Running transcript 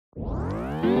I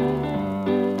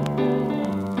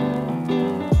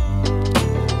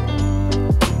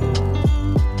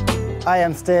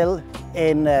am still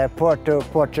in Porto,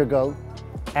 Portugal.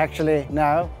 Actually,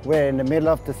 now we're in the middle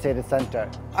of the city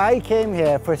center. I came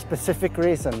here for a specific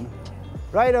reason.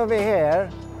 Right over here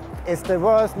is the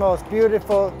world's most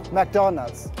beautiful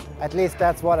McDonald's. At least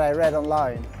that's what I read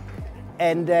online.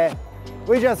 And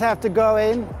we just have to go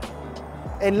in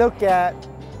and look at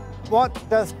what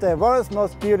does the world's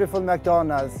most beautiful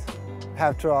McDonald's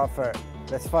have to offer.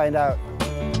 Let's find out.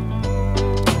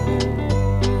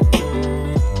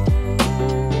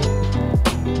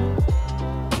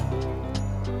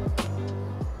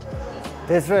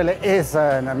 This really is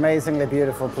an amazingly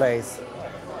beautiful place.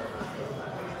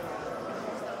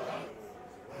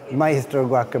 Maestro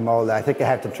guacamole, I think I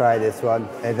have to try this one.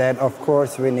 And then of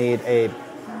course we need a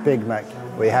Big Mac.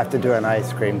 We have to do an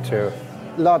ice cream too.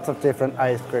 Lots of different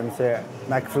ice creams here.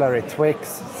 McFlurry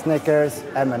Twix, Snickers,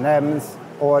 M&M's,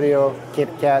 Oreo, Kit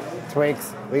Kat,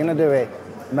 Twix. We're gonna do a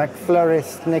McFlurry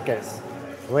Snickers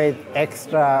with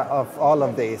extra of all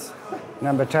of these.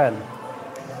 Number 10.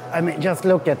 I mean, just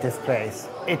look at this place.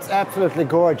 It's absolutely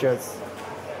gorgeous.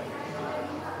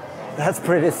 That's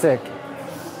pretty sick.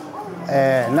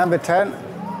 Number 10?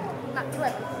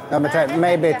 Number 10,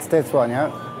 maybe it's this one,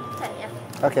 yeah?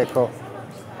 Okay, cool.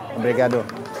 Obrigado.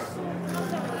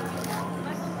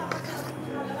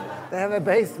 They have a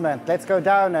basement. Let's go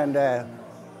down and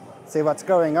see what's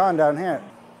going on down here.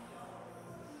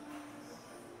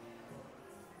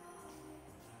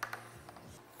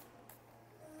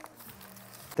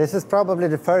 This is probably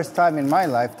the first time in my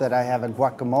life that I have a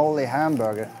guacamole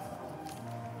hamburger.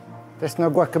 There's no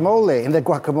guacamole in the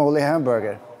guacamole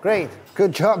hamburger. Great,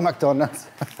 good job, McDonald's.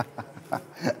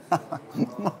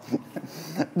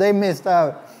 They missed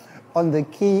out on the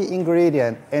key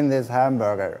ingredient in this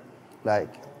hamburger.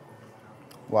 Like,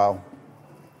 wow.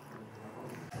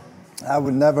 I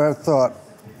would never have thought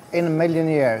in a million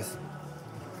years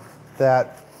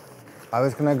that I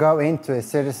was gonna go into a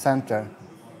city center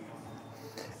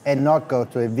and not go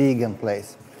to a vegan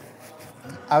place.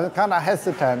 I was kind of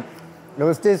hesitant. It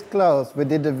was this close. We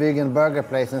did the vegan burger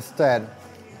place instead,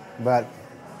 but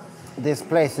this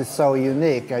place is so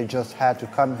unique, I just had to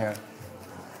come here.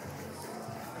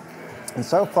 And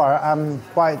so far, I'm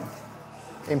quite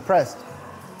impressed,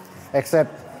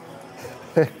 except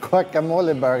the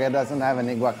guacamole burger doesn't have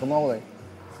any guacamole.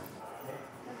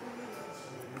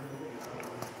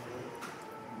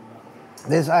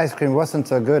 This ice cream wasn't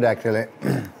so good, actually.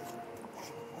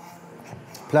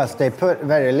 Plus, they put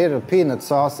very little peanut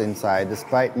sauce inside,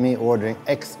 despite me ordering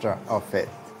extra of it.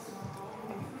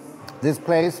 This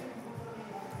place,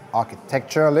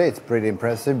 architecturally, it's pretty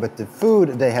impressive, but the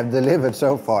food they have delivered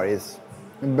so far is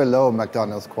below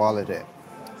McDonald's quality.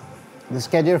 The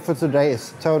schedule for today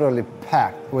is totally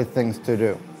packed with things to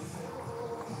do.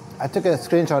 I took a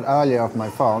screenshot earlier of my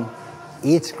phone.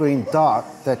 Each green dot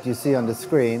that you see on the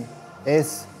screen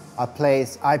is a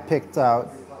place I picked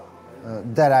out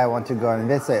that I want to go and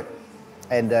visit,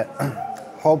 and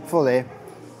hopefully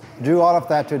do all of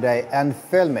that today and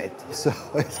film it. So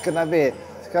it's gonna be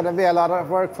a lot of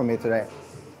work for me today.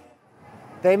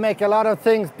 They make a lot of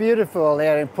things beautiful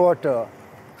here in Porto.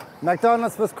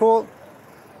 McDonald's was cool,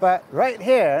 but right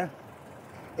here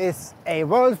is a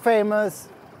world famous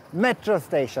metro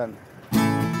station.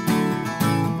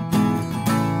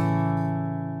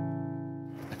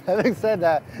 Having said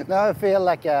that, now I feel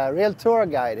like a real tour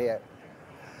guide here.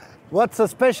 What's so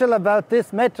special about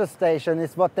this metro station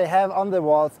is what they have on the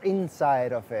walls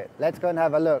inside of it. Let's go and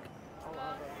have a look.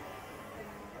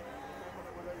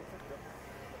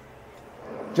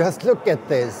 Just look at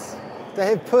this. They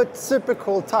have put super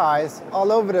cool tiles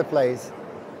all over the place.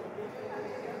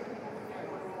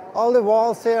 All the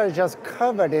walls here are just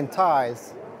covered in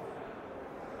tiles.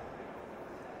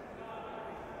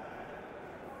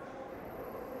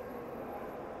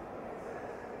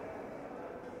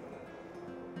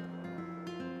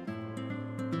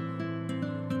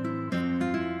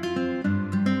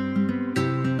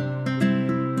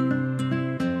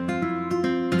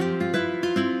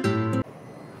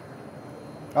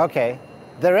 Okay,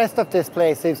 the rest of this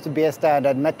place seems to be a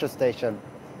standard metro station.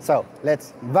 So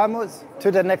let's vamos to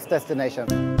the next destination.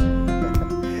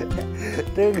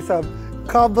 Doing some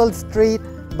cobbled street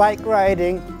bike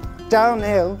riding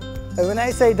downhill. And when I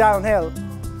say downhill,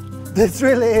 this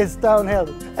really is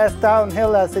downhill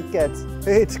as it gets.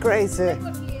 It's crazy.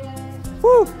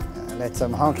 Woo! Let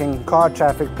some honking car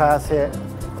traffic pass here.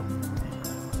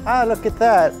 Ah, look at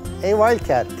that. A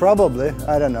wildcat, probably,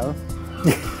 I don't know.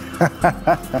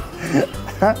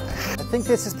 I think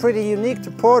this is pretty unique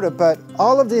to Porto, but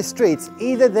all of these streets,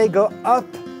 either they go up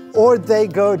or they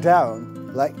go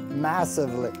down, like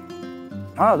massively.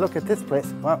 Oh, look at this place.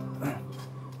 Wow.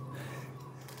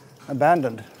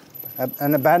 Abandoned.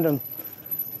 An abandoned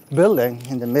building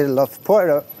in the middle of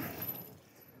Porto.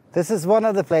 This is one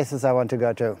of the places I want to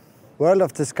go to. World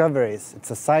of Discoveries.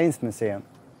 It's a science museum.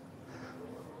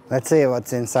 Let's see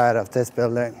what's inside of this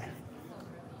building.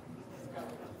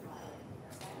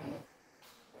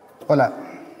 Hola.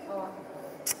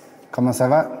 ¿Cómo se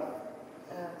va?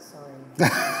 Sorry.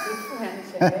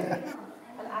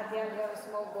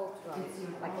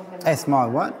 A small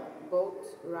what? Boat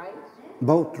ride.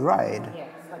 Boat ride? Yes.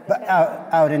 Like But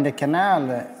out in the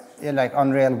canal, like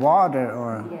on real water,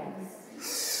 or?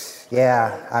 Yes.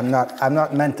 Yeah, I'm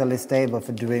not mentally stable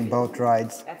for doing boat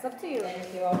rides. That's up to you.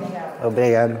 Obrigado.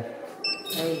 Obrigado.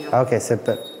 There you go. Okay,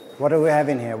 super. What do we have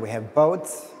in here? We have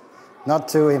boats. Not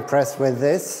too impressed with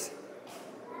this.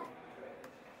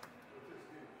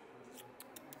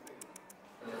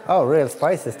 Oh, real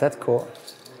spices, that's cool.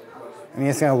 I'm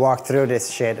just gonna walk through this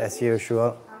shit as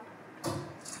usual.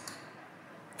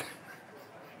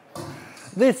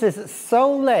 This is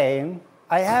so lame.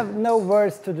 I have no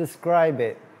words to describe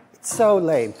it. It's so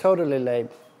lame, totally lame.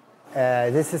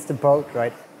 This is the boat,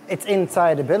 right? It's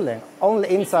inside the building, only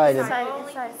inside. Inside.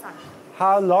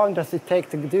 How long does it take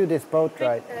to do this boat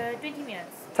ride? 20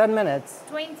 minutes. 10 minutes?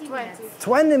 20 minutes.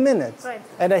 20 minutes? Right.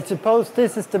 And I suppose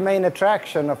this is the main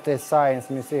attraction of this science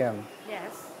museum.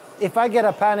 Yes. If I get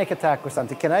a panic attack or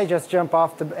something, can I just jump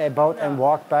off the boat and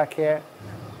walk back here?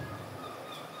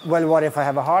 Well, what if I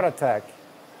have a heart attack?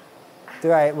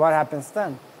 What happens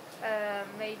then?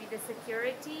 Maybe the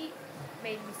security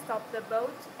made me stop the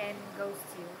boat and ghost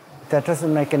you. That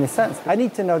doesn't make any sense. I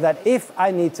need to know that if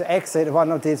I need to exit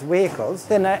one of these vehicles,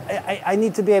 then I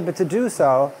need to be able to do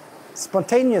so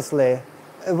spontaneously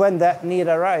when that need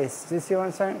arises. Do you see what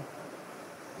I'm saying?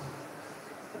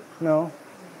 No?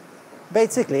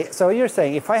 Basically, so you're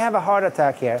saying if I have a heart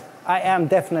attack here, I am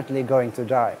definitely going to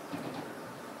die.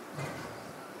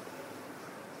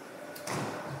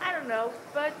 I don't know,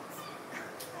 but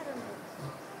I don't know.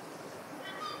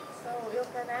 So you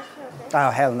can answer, okay? Oh,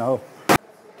 hell no.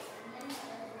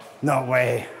 No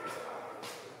way.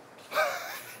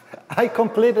 I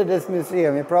completed this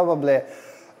museum in probably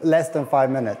less than 5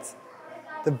 minutes.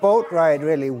 The boat ride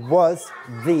really was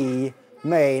the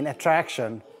main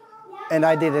attraction, and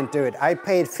I didn't do it. I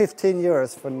paid 15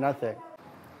 euros for nothing.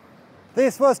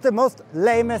 This was the most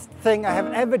lamest thing I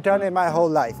have ever done in my whole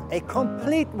life. A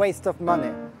complete waste of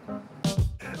money.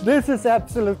 This is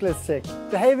absolutely sick.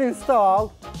 They have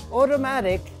installed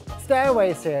automatic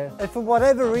stairways here, and for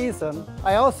whatever reason,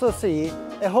 I also see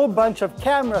a whole bunch of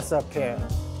cameras up here.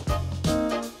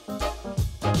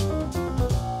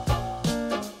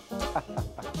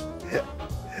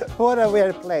 What a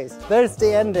weird place. There's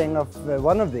the ending of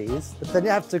one of these, but then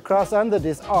you have to cross under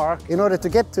this arc in order to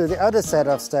get to the other set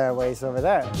of stairways over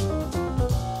there.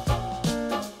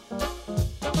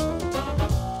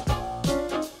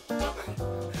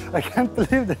 I can't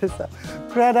believe this. I'm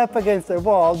right up against the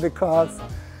wall because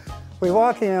we're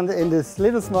walking in this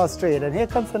little small street and here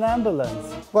comes an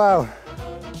ambulance. Wow.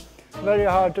 Very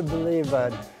hard to believe,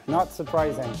 but not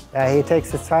surprising. Yeah, he takes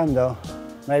his time though.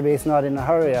 Maybe he's not in a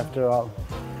hurry after all.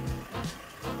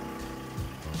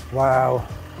 Wow.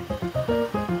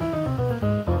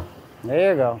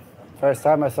 There you go. First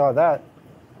time I saw that.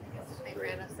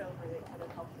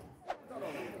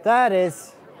 That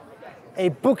is a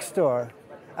bookstore.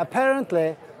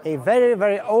 Apparently a very,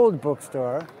 very old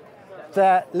bookstore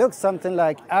that looks something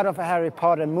like out of a Harry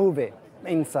Potter movie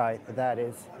inside, that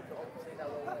is.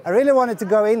 I really wanted to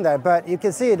go in there, but you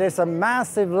can see there's a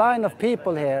massive line of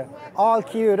people here, all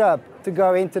queued up to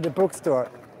go into the bookstore.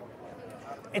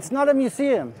 It's not a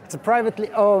museum, it's a privately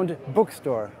owned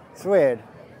bookstore. It's weird.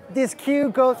 This queue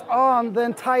goes on the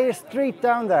entire street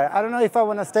down there. I don't know if I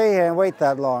want to stay here and wait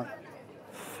that long.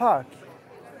 Fuck.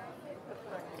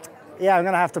 Yeah, I'm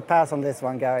gonna have to pass on this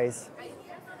one, guys.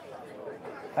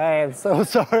 I am so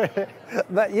sorry.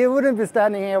 But you wouldn't be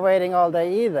standing here waiting all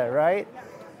day either, right?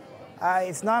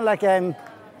 It's not like I'm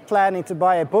planning to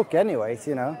buy a book anyways,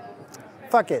 you know.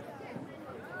 Fuck it.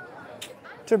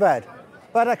 Too bad.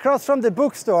 But across from the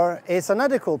bookstore is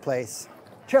another cool place.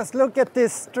 Just look at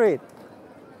this street.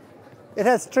 It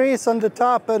has trees on the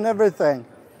top and everything.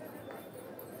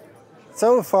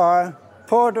 So far,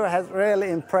 Porto has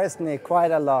really impressed me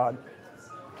quite a lot.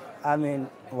 I mean,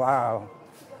 wow.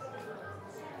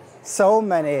 So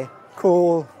many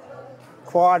cool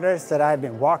quarters that I've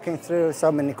been walking through,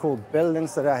 so many cool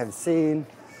buildings that I have seen.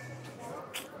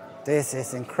 This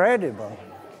is incredible.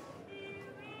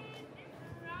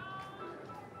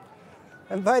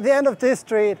 And by the end of this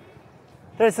street,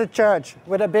 There's a church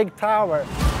with a big tower.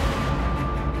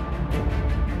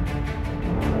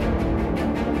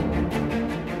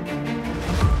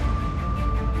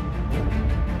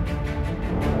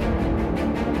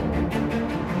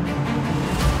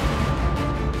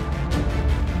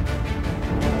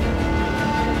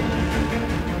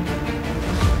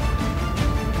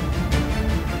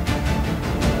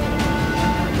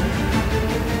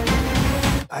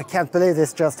 I can't believe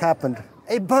this just happened.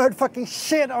 A bird fucking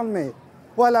shit on me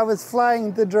while I was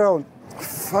flying the drone.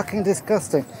 Fucking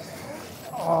disgusting.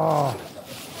 Oh.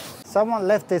 Someone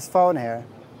left this phone here.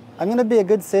 I'm gonna be a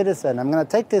good citizen. I'm gonna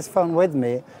take this phone with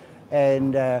me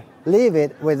and leave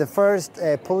it with the first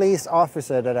police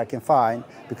officer that I can find,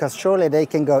 because surely they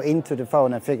can go into the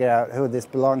phone and figure out who this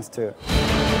belongs to.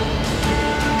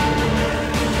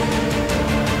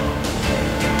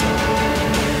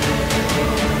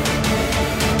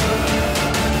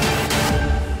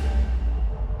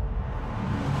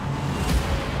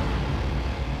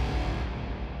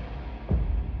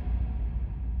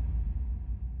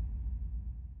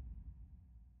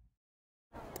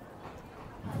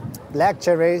 Black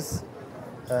cherries,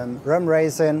 rum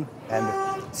raisin,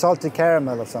 and salted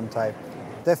caramel of some type.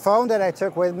 The phone that I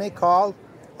took with me called,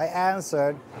 I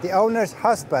answered. The owner's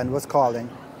husband was calling.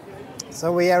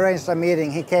 So we arranged a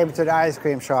meeting. He came to the ice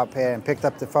cream shop here and picked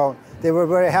up the phone. They were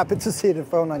very happy to see the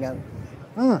phone again.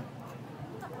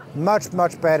 Much,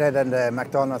 much better than the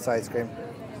McDonald's ice cream.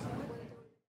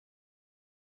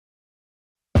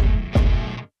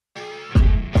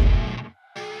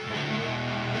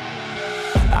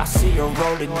 I see her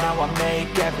rolling, now I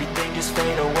make everything just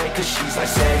fade away. Cause she's like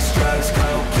sex, drugs,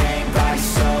 cocaine, body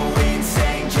so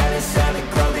insane. Jealous of the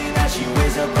clothing that she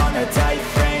wears up on her tight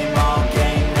frame. All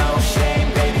game, no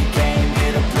shame, baby came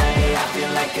here to play. I feel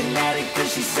like an addict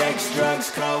cause she's sex, drugs,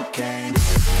 cocaine.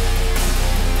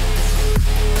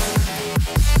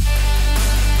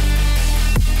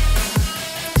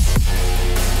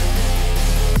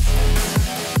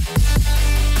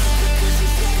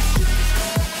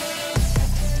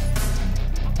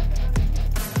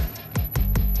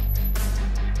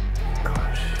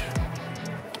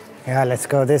 Yeah, let's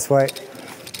go this way.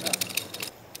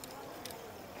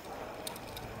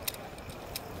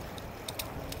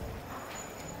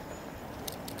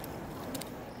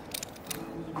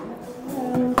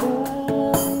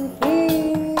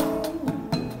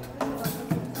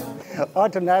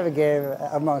 Hard to navigate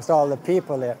amongst all the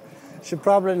people here. Should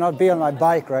probably not be on my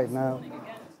bike right now.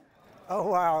 Oh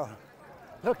wow,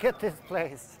 look at this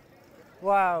place.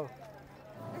 Wow.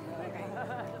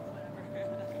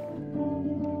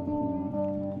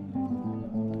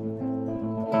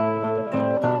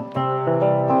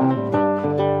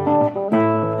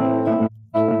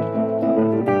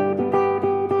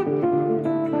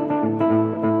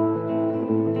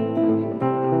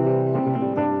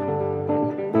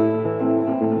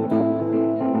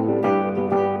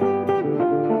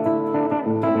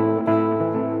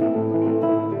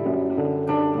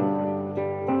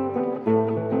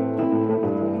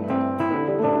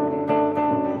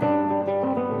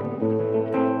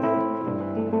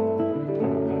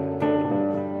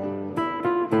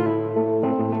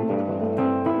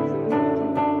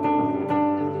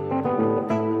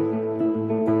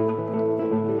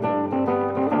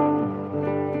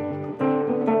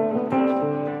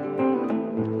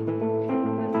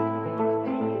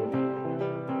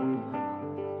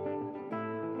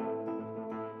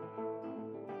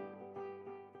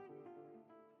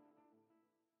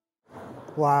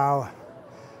 Wow,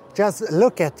 just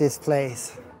look at this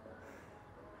place.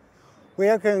 We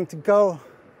are going to go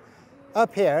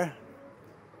up here,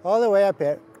 all the way up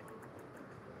here,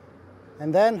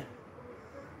 and then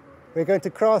we're going to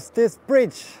cross this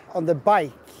bridge on the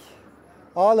bike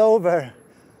all over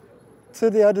to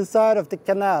the other side of the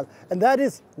canal. And that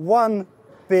is one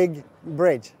big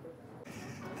bridge.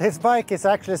 This bike is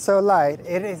actually so light,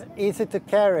 it is easy to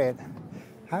carry it.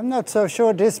 I'm not so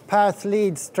sure this path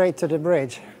leads straight to the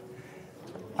bridge.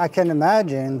 I can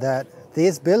imagine that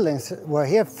these buildings were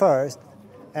here first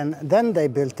and then they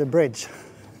built the bridge.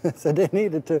 So they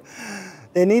needed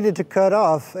to cut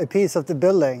off a piece of the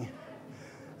building.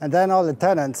 And then all the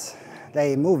tenants,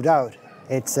 they moved out.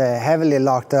 It's heavily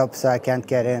locked up, so I can't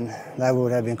get in. That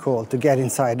would have been cool to get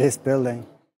inside this building.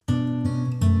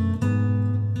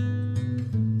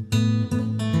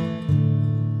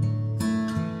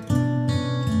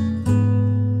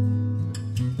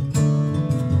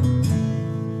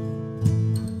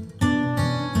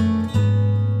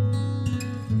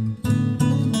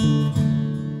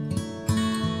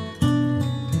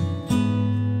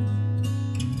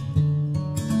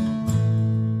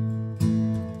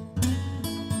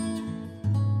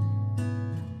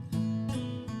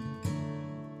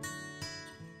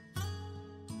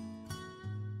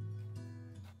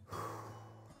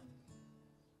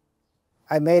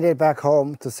 I made it back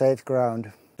home to safe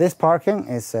ground. This parking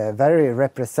is very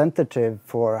representative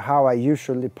for how I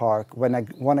usually park when I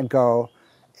want to go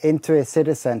into a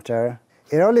city center.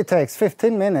 It only takes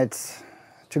 15 minutes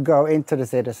to go into the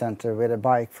city center with a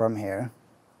bike from here.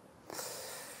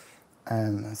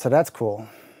 So that's cool.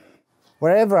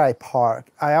 Wherever I park,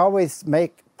 I always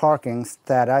make parkings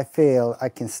that I feel I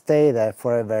can stay there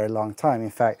for a very long time. In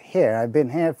fact, here, I've been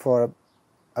here for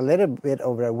a little bit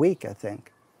over a week, I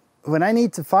think. When I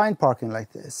need to find parking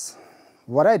like this,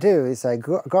 what I do is I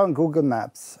go on Google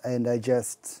Maps and I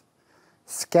just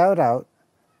scout out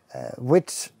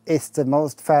which is the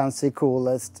most fancy,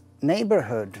 coolest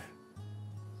neighborhood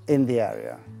in the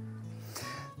area.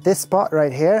 This spot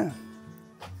right here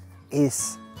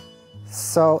is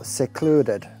so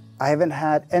secluded. I haven't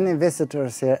had any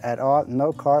visitors here at all.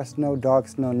 No cars, no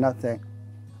dogs, no nothing.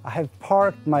 I have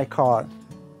parked my car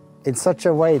in such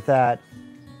a way that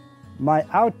my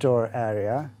outdoor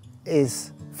area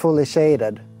is fully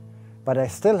shaded, but I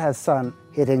still have sun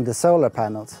hitting the solar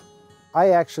panels.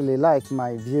 I actually like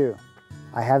my view.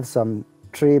 I have some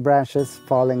tree branches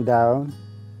falling down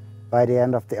by the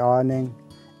end of the awning.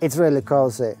 It's really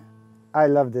cozy. I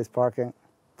love this parking.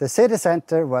 The city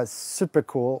center was super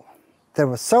cool. There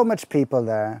was so much people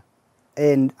there,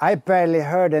 and I barely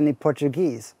heard any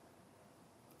Portuguese.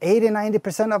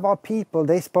 80–90% of all people,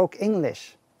 they spoke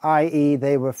English, i.e.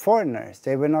 they were foreigners,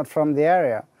 they were not from the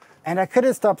area. And I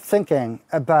couldn't stop thinking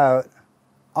about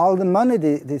all the money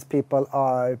these people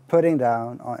are putting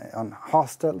down on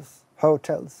hostels,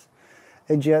 hotels,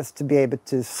 and just to be able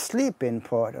to sleep in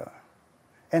Porto.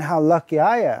 And how lucky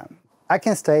I am. I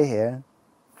can stay here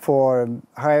for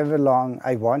however long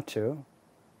I want to,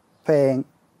 paying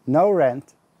no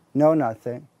rent, no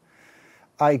nothing.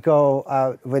 I go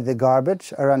out with the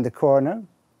garbage around the corner.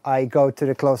 I go to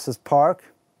the closest park,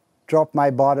 drop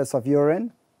my bottles of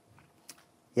urine.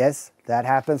 Yes, that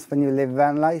happens when you live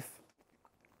van life.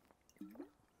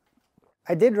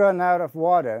 I did run out of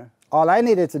water. All I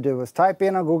needed to do was type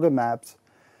in on Google Maps,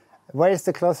 where is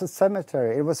the closest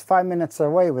cemetery? It was 5 minutes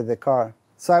away with the car.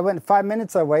 So I went 5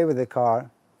 minutes away with the car,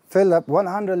 filled up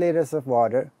 100 liters of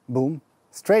water, boom,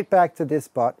 straight back to this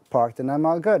spot, parked, and I'm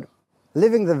all good.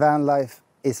 Living the van life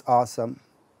is awesome,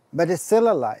 but it's still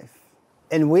a life.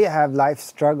 And we have life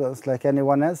struggles like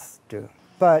anyone else do.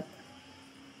 But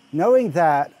knowing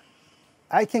that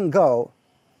I can go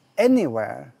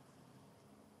anywhere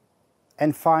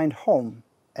and find home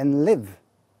and live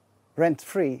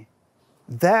rent-free,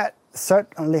 that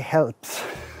certainly helps.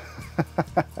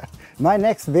 My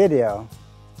next video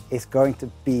is going to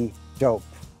be dope.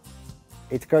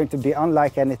 It's going to be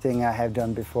unlike anything I have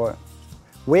done before.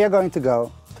 We are going to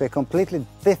go to a completely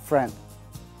different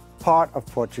part of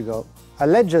Portugal.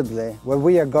 Allegedly, where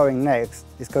we are going next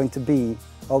is going to be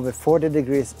over 40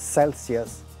 degrees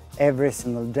Celsius every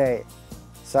single day.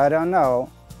 So I don't know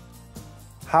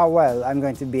how well I'm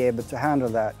going to be able to handle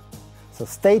that. So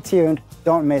stay tuned,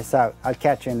 don't miss out. I'll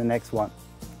catch you in the next one.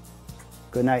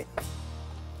 Good night.